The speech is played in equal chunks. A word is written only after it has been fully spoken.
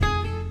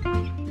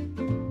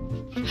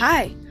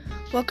Hi,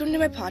 welcome to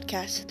my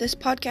podcast. This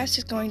podcast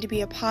is going to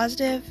be a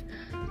positive,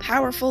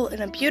 powerful,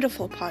 and a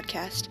beautiful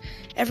podcast.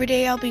 Every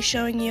day I'll be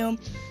showing you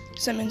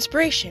some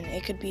inspiration.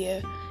 It could be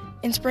an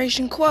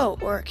inspiration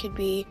quote, or it could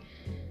be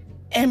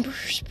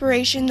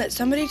inspiration that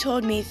somebody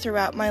told me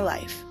throughout my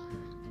life.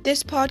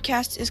 This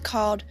podcast is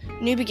called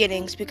New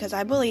Beginnings because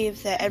I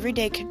believe that every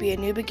day could be a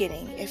new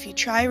beginning if you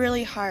try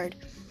really hard,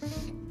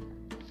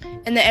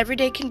 and that every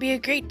day can be a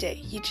great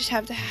day. You just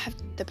have to have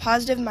the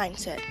positive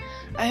mindset.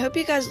 I hope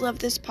you guys love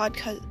this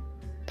podcast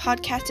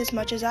as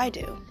much as I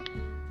do.